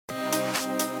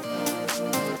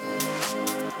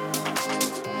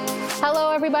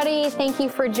Hello, everybody. Thank you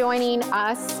for joining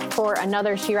us for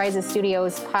another She Rises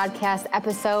Studios podcast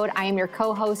episode. I am your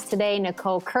co-host today,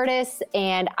 Nicole Curtis,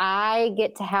 and I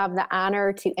get to have the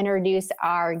honor to introduce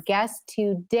our guest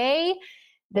today.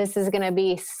 This is going to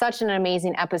be such an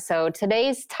amazing episode.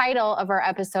 Today's title of our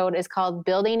episode is called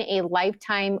Building a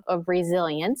Lifetime of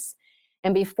Resilience.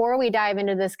 And before we dive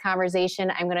into this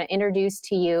conversation, I'm going to introduce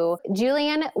to you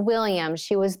Julianne Williams.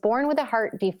 She was born with a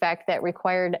heart defect that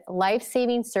required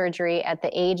life-saving surgery at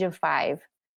the age of 5.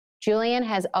 Julianne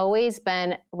has always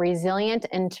been resilient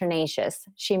and tenacious.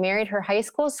 She married her high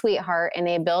school sweetheart and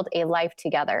they built a life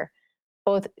together.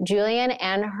 Both Julianne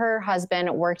and her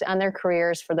husband worked on their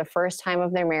careers for the first time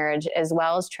of their marriage, as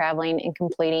well as traveling and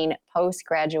completing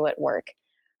postgraduate work.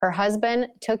 Her husband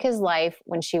took his life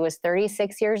when she was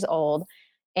 36 years old,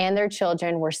 and their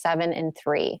children were 7 and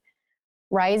 3.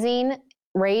 Rising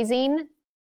in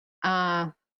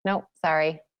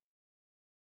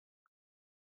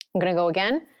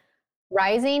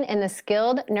the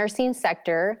skilled nursing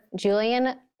sector,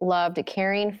 Julianne loved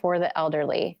caring for the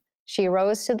elderly. She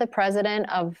rose to the president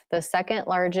of the second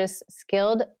largest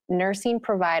skilled nursing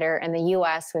provider in the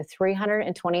U.S. with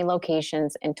 320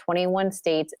 locations in 21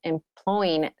 states,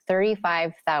 employing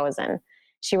 35,000.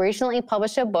 She recently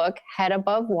published a book, Head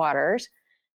Above Waters,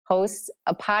 hosts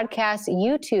a podcast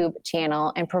YouTube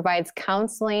channel, and provides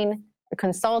consulting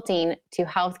to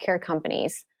healthcare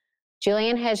companies.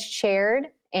 Julianne has chaired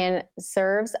and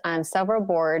serves on several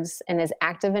boards and is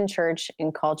active in church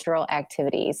and cultural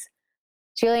activities.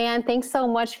 Julianne, thanks so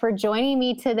much for joining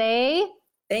me today.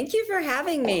 Thank you for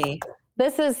having me.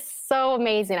 This is so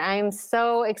amazing. I'm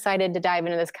so excited to dive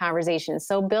into this conversation.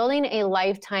 So, building a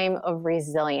lifetime of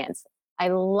resilience. I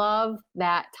love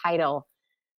that title.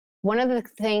 One of the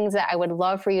things that I would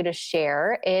love for you to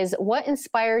share is what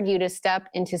inspired you to step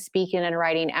into speaking and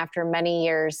writing after many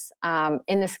years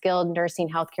in the skilled nursing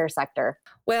healthcare sector?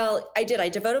 Well, I did. I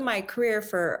devoted my career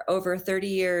for over 30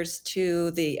 years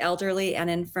to the elderly and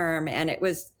infirm, and it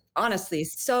was honestly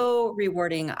so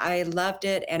rewarding. I loved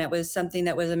it, and it was something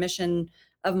that was a mission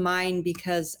of mine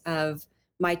because of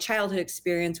my childhood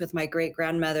experience with my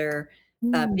great-grandmother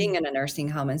being in a nursing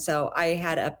home. And so I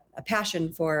had a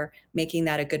passion for making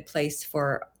that a good place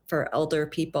for elder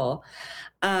people.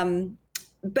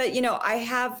 But, you know, I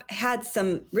have had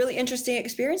some really interesting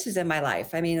experiences in my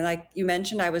life. I mean, like you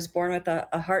mentioned, I was born with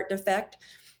a heart defect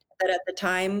that at the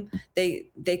time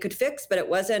they could fix, but it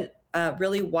wasn't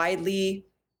really widely,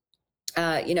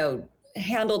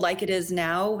 handled like it is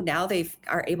now. Now they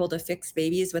are able to fix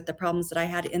babies with the problems that I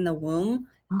had in the womb.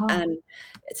 Oh. And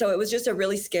so it was just a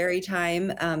really scary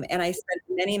time. And I spent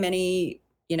many,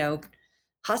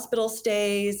 hospital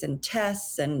stays and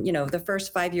tests. And, the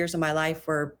first 5 years of my life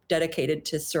were dedicated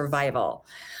to survival.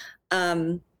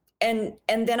 And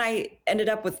then I ended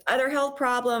up with other health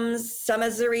problems, some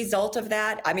as a result of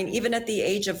that. I mean, even at the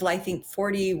age of, I think,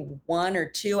 41 or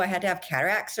 2, I had to have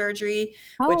cataract surgery,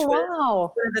 which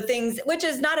was one of the things, which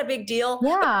is not a big deal.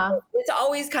 Yeah. It's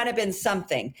always kind of been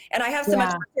something. And I have some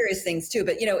much more serious things too,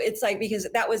 but it's like, because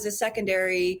that was a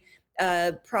secondary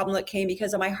problem that came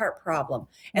because of my heart problem.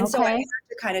 And so I had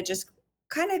to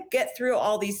kind of get through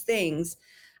all these things.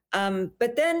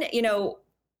 But then,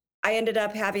 I ended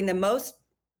up having the most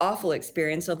awful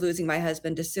experience of losing my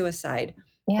husband to suicide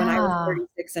when I was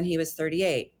 36 and he was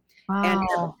 38, and having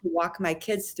to walk my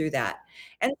kids through that.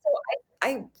 And so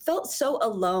I felt so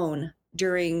alone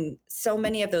during so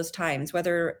many of those times,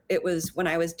 whether it was when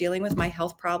I was dealing with my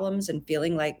health problems and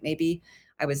feeling like maybe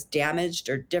I was damaged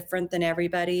or different than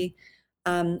everybody.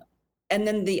 And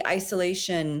then the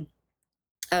isolation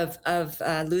of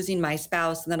losing my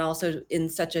spouse, and then also in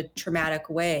such a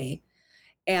traumatic way,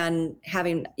 and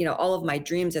having, all of my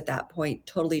dreams at that point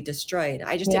totally destroyed.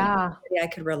 I just didn't have anybody I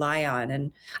could rely on.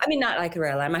 And I mean, not I could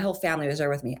rely on, my whole family was there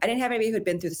with me. I didn't have anybody who'd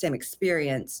been through the same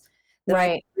experience that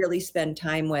I could really spend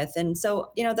time with. And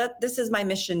so, this is my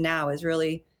mission now, is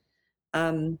really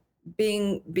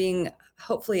being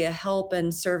hopefully a help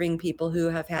and serving people who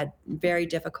have had very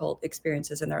difficult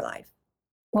experiences in their life.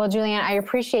 Well, Julianne, I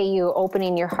appreciate you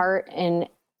opening your heart. And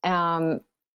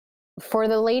for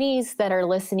the ladies that are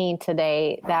listening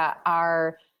today that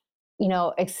are,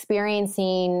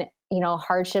 experiencing,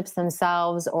 hardships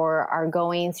themselves, or are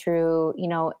going through,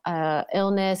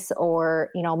 illness, or,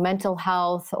 mental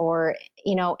health, or,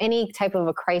 any type of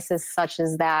a crisis such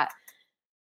as that,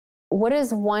 what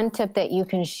is one tip that you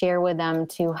can share with them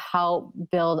to help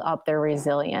build up their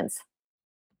resilience?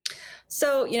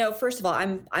 So, first of all,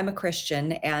 I'm a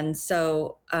Christian. And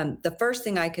so the first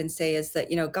thing I can say is that,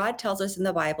 God tells us in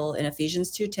the Bible in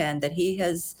Ephesians 2:10 that he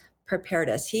has prepared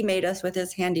us. He made us with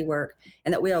his handiwork,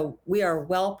 and that we are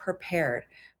well prepared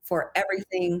for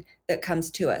everything that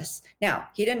comes to us. Now,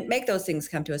 he didn't make those things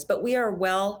come to us, but we are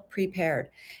well prepared.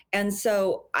 And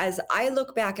so as I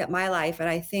look back at my life and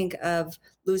I think of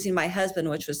losing my husband,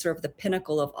 which was sort of the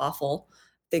pinnacle of awful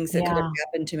things that could have Yeah.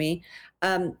 happened to me,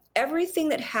 everything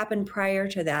that happened prior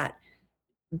to that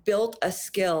built a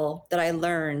skill that I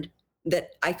learned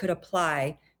that I could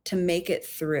apply to make it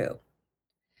through.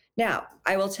 Now,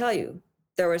 I will tell you,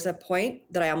 there was a point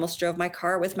that I almost drove my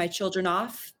car with my children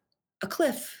off a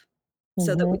cliff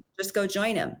so that we Mhm. could just go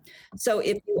join him. So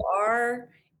if you are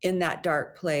in that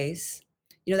dark place,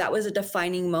 that was a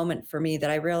defining moment for me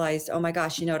that I realized, oh my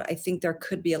gosh, what, I think there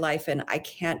could be a life and I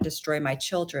can't destroy my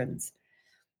children's.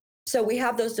 So we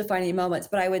have those defining moments,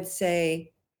 but I would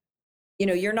say,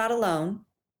 you're not alone.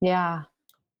 Yeah.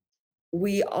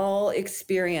 We all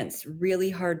experience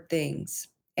really hard things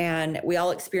and we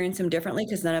all experience them differently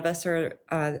because none of us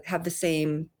have the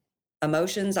same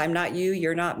emotions. I'm not you,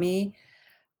 you're not me,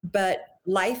 but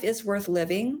life is worth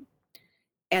living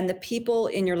and the people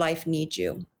in your life need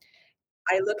you.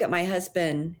 I look at my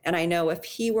husband and I know if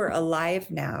he were alive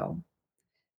now,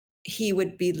 he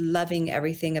would be loving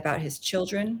everything about his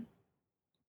children,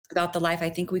 about the life I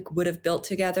think we would have built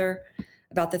together,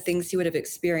 about the things he would have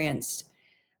experienced.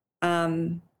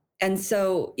 Um, and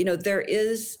so, there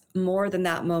is more than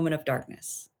that moment of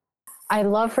darkness. I'd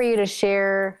love for you to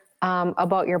share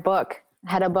about your book,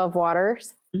 Head Above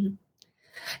Waters. Mhm.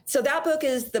 So that book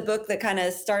is the book that kind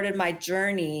of started my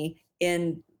journey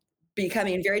in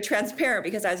becoming very transparent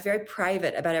because I was very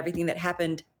private about everything that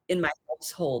happened in my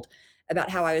household, about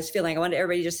how I was feeling. I wanted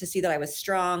everybody just to see that I was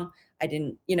strong. I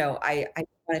didn't, I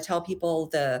want to tell people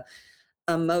the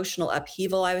emotional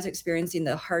upheaval I was experiencing,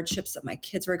 the hardships that my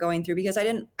kids were going through, because I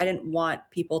didn't want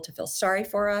people to feel sorry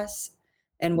for us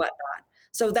and whatnot.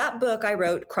 So that book I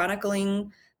wrote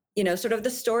chronicling, sort of the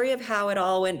story of how it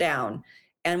all went down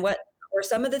and what were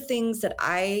some of the things that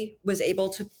I was able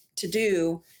to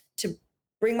do to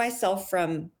bring myself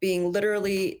from being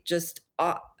literally just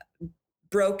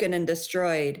broken and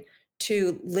destroyed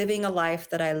to living a life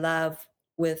that I love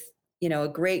with, a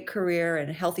great career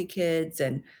and healthy kids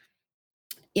and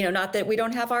not that we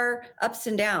don't have our ups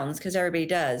and downs because everybody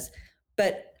does,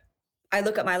 but I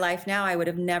look at my life now, I would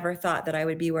have never thought that I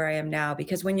would be where I am now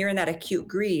because when you're in that acute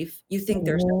grief, you think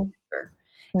there's no Mhm. answer.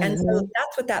 And so Mhm.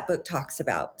 that's what that book talks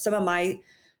about. Some of my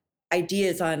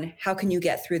ideas on how can you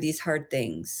get through these hard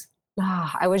things.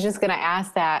 I was just going to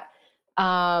ask that.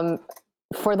 Um,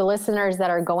 for the listeners that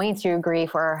are going through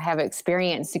grief or have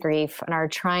experienced grief and are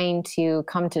trying to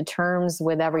come to terms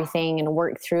with everything and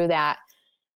work through that,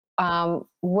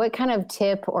 what kind of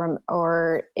tip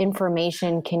or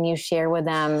information can you share with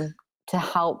them to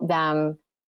help them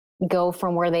go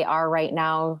from where they are right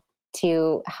now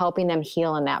to helping them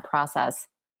heal in that process?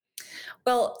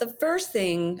 Well, the first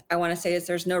thing I want to say is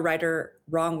there's no right or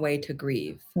wrong way to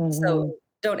grieve. So Mm-hmm.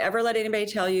 don't ever let anybody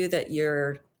tell you that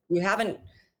you haven't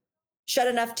shed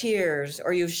enough tears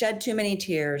or you've shed too many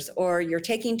tears or you're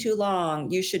taking too long.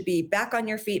 You should be back on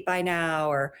your feet by now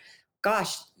or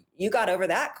gosh, you got over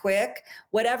that quick.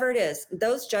 Whatever it is,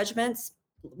 those judgments,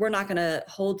 we're not going to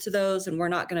hold to those and we're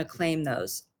not going to claim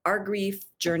those. Our grief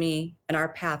journey and our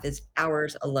path is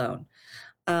ours alone.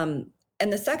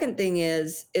 And the second thing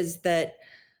is that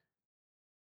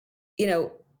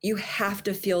you have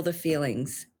to feel the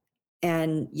feelings.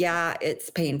 And yeah, it's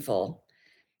painful.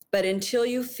 But until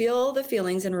you feel the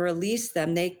feelings and release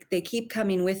them, they keep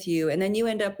coming with you. And then you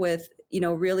end up with,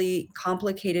 really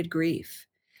complicated grief.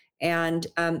 And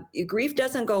grief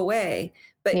doesn't go away,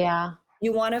 but Yeah.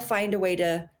 you want to find a way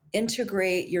to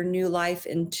integrate your new life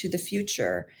into the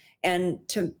future and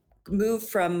to move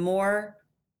from more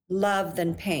love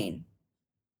than pain.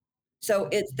 So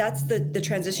that's the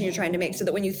transition you're trying to make so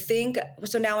that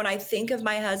now when I think of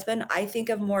my husband, I think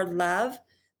of more love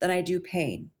than I do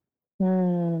pain.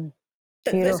 Mm,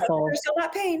 There's beautiful. still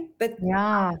not pain, but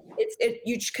Yeah.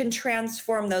 you can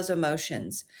transform those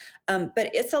emotions. But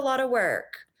it's a lot of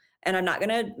work and I'm not going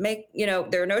to make,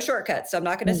 there are no shortcuts. So I'm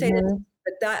not going to say this, Mm-hmm.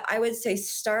 but that I would say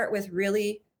start with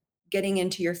really getting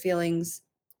into your feelings,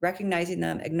 recognizing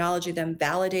them, acknowledging them,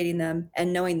 validating them,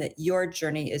 and knowing that your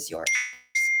journey is yours.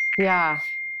 Yeah.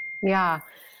 Yeah.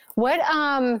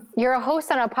 You're a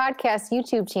host on a podcast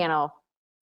YouTube channel.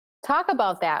 Talk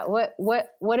about that.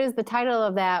 What is the title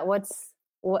of that?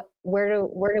 Where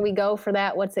do we go for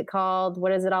that? What's it called?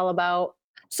 What is it all about?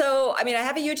 So, I mean, I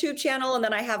have a YouTube channel and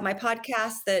then I have my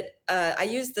podcast that I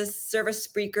use the service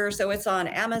Spreaker. So it's on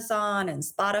Amazon and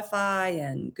Spotify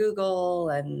and Google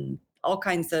and all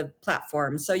kinds of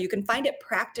platforms. So you can find it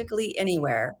practically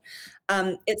anywhere.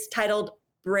 It's titled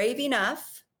Brave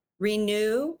Enough,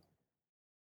 Renew,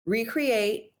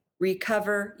 Recreate,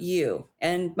 recover you.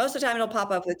 And most of the time it'll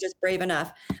pop up with just brave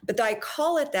enough. But I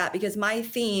call it that because my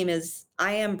theme is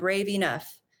I am brave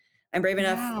enough. I'm brave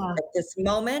enough Yeah. at this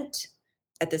moment,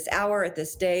 at this hour, at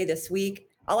this day, this week.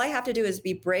 All I have to do is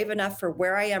be brave enough for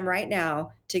where I am right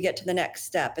now to get to the next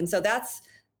step. And so that's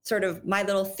sort of my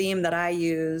little theme that I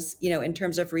use, in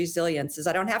terms of resilience is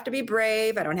I don't have to be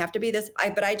brave. I don't have to be this,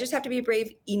 but I just have to be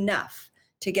brave enough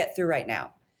to get through right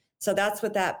now. So that's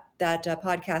what that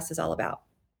podcast is all about.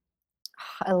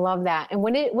 I love that. And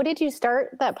when did you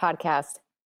start that podcast?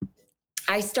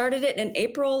 I started it in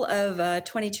April of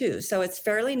 22. So it's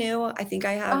fairly new. I think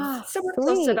I have somewhere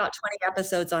close to about 20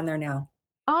 episodes on there now.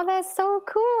 Oh, that's so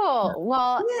cool.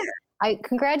 Well,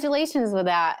 congratulations with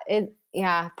that.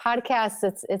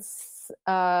 Podcasts, it's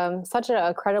such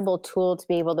a credible tool to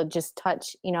be able to just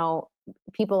touch,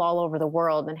 people all over the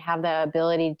world and have the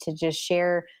ability to just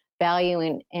share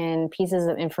value and pieces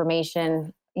of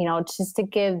information, just to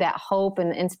give that hope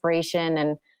and inspiration.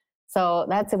 And so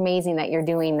that's amazing that you're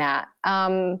doing that.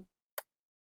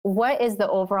 What is the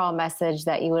overall message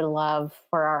that you would love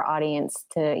for our audience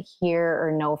to hear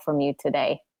or know from you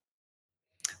today?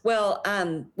 Well,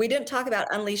 we didn't talk about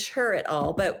Unleash Her at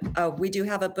all, but we do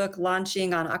have a book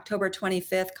launching on October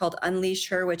 25th called Unleash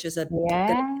Her, which is an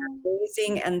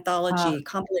amazing anthology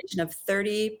compilation of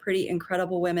 30 pretty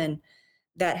incredible women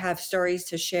that have stories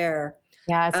to share.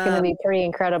 Yeah, it's going to be pretty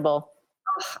incredible.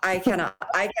 I can't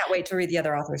wait to read the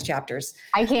other authors' chapters.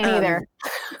 I can't either.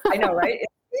 I know, right?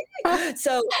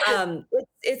 So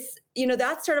it's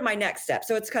that's sort of my next step.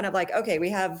 So it's kind of like, okay, we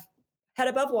have Head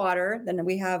Above Water, then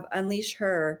we have Unleash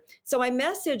Her. So my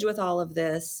message with all of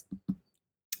this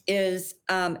is,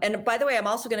 and by the way, I'm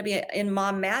also going to be in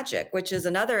Mom Magic, which is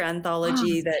another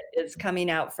anthology that is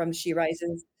coming out from She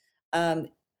Rises.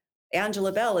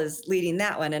 Angela Bell is leading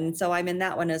that one. And so I'm in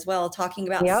that one as well, talking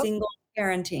about single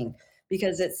parenting,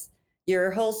 because it's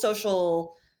your whole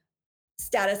social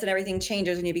status and everything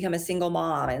changes when you become a single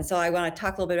mom. And so I want to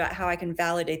talk a little bit about how I can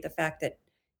validate the fact that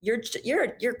you're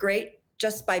great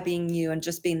just by being you and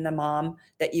just being the mom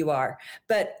that you are.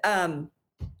 But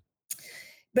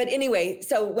anyway,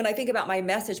 so when I think about my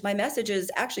message is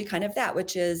actually kind of that,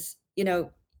 which is,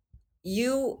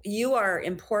 you are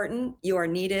important, you are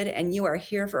needed, and you are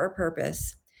here for a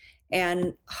purpose.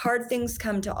 And hard things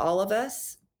come to all of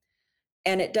us,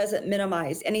 and it doesn't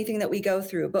minimize anything that we go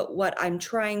through. But what I'm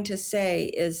trying to say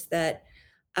is that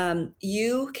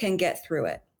you can get through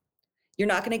it. You're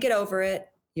not going to get over it.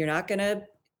 You're not going to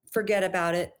forget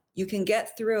about it. You can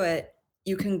get through it.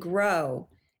 You can grow,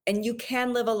 and you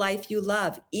can live a life you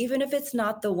love, even if it's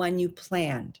not the one you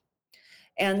planned.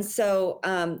 And so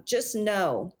just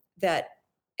know that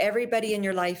everybody in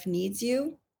your life needs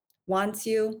you, wants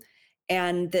you,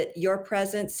 and that your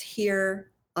presence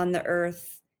here on the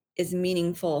earth is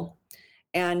meaningful.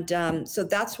 And so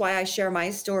that's why I share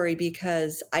my story,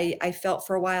 because I felt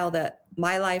for a while that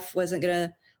my life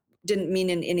didn't mean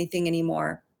anything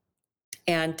anymore.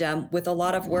 And with a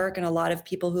lot of work and a lot of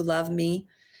people who love me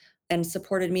and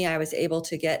supported me, I was able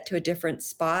to get to a different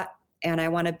spot. And I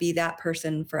want to be that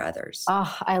person for others.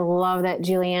 Oh, I love that,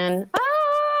 Julianne.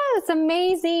 It's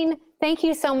amazing. Thank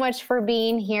you so much for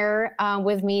being here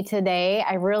with me today.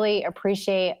 I really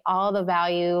appreciate all the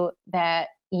value that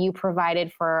you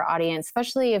provided for our audience,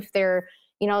 especially if they're,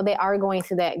 they are going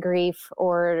through that grief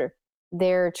or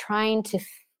they're trying to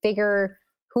figure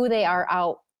who they are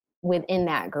out within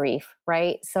that grief,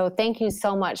 right? So thank you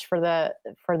so much for the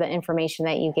information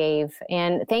that you gave.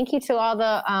 And thank you to all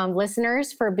the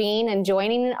listeners for being and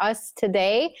joining us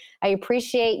today. I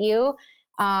appreciate you.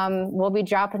 We'll be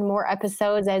dropping more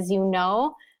episodes, as you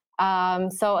know.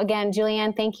 So again,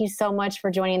 Julianne, thank you so much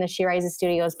for joining the She Rises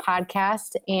Studios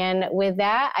podcast. And with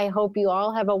that, I hope you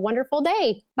all have a wonderful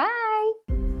day. Bye.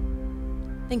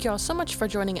 Thank you all so much for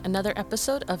joining another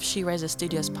episode of She Rises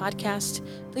Studios podcast.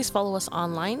 Please follow us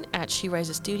online at She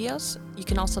Rises Studios. You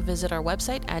can also visit our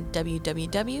website at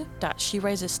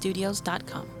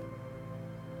www.sherisesstudios.com.